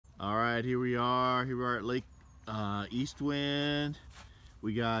All right, here we are. Here we are at Lake Eastwind.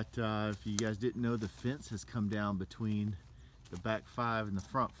 We got, if you guys didn't know, the fence has come down between the back 5 and the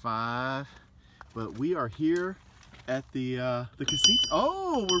front 5. But we are here at the Casita.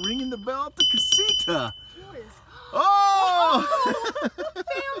 Oh, we're ringing the bell at the Casita. Oh!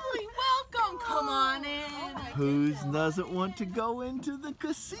 Family, welcome. Come on in. Who doesn't want to go into the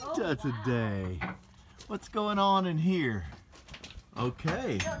Casita today? What's going on in here?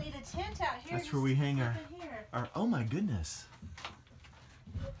 Okay. You don't need a tent out here. That's where we hang our. Oh my goodness.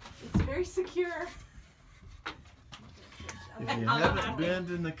 It's very secure. If you haven't been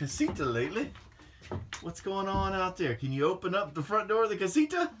in the Casita lately, what's going on out there? Can you open up the front door of the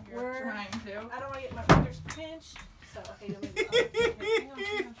Casita? We're trying to. I don't want to get my fingers pinched. So, okay,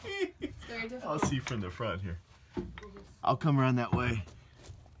 it's very difficult. I'll see from the front here. I'll come around that way.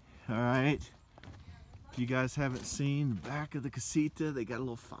 All right. If you guys haven't seen the back of the Casita, they got a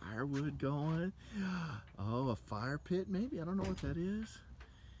little firewood going. Oh, a fire pit maybe? I don't know what that is.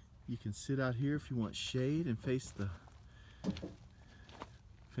 You can sit out here if you want shade and face the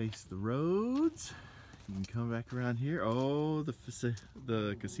roads. You can come back around here. Oh, the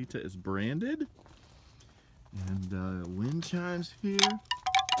Casita is branded. And wind chimes here.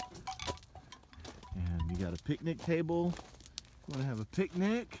 And you got a picnic table. You want to have a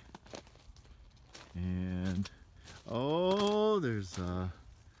picnic. And oh, there's the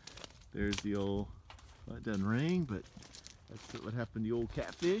old, well, it doesn't ring, but that's what happened to the old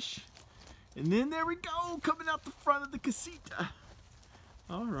catfish. And then there we go, coming out the front of the Casita.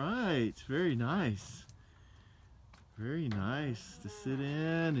 All right, very nice. Very nice to sit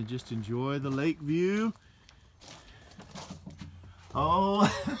in and just enjoy the lake view. Oh,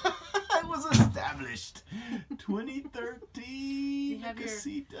 it was established 2013. You have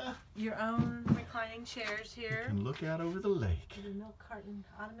Casita. your own reclining chairs here. You can look out over the lake. The milk carton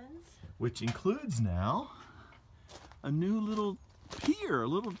ottomans. Which includes now a new little pier, a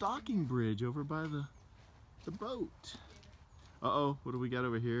little docking bridge over by the boat. Uh-oh, what do we got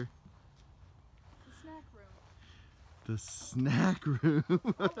over here? The snack room. The snack room.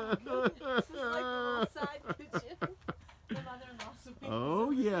 Oh, this is like a little side kitchen. The mother-in-law suite.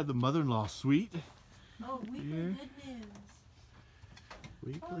 Oh yeah, the mother-in-law suite. Oh, weekly Here. good news.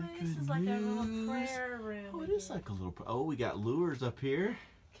 Weekly Oh, good this is like a little news. prayer room. Oh, it is like a little. Oh, we got lures up here.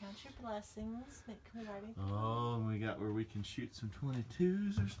 Count your blessings. Come ready. Oh, and we got where we can shoot some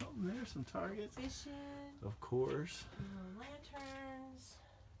 22s or something there, some targets. Fishing. Of course. Lanterns.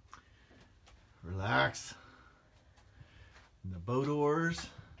 Relax. And the boat oars.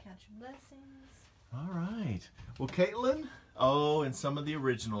 Count your blessings. All right. Well, Caitlin. Oh, and some of the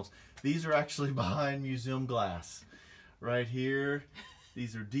originals. These are actually behind museum glass. Right here.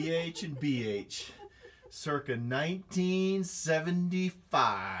 These are DH and BH. Circa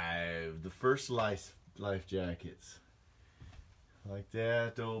 1975. The first life jackets. Like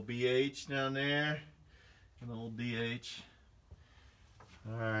that. The old BH down there. And the old DH.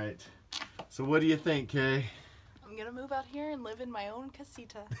 All right. So what do you think, Kay? I'm gonna move out here and live in my own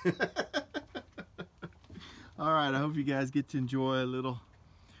Casita. All right, I hope you guys get to enjoy a little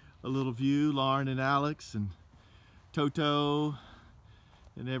view. Lauren and Alex and Toto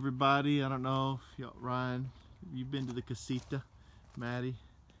and everybody. I don't know if y'all, Ryan, you've been to the Casita. Maddie,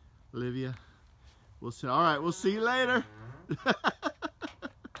 Olivia. We'll see. All right, we'll see you later.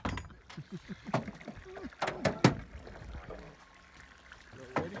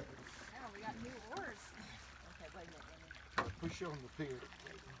 Push on the pier.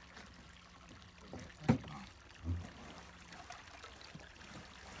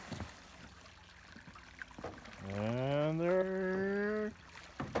 And they're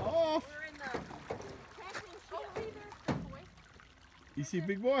off. We're in the championship. Oh, see, there's the boy. You see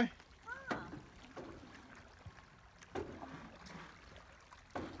big boy? Huh.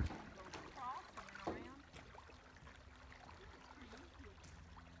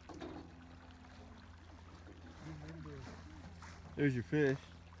 There's your fish.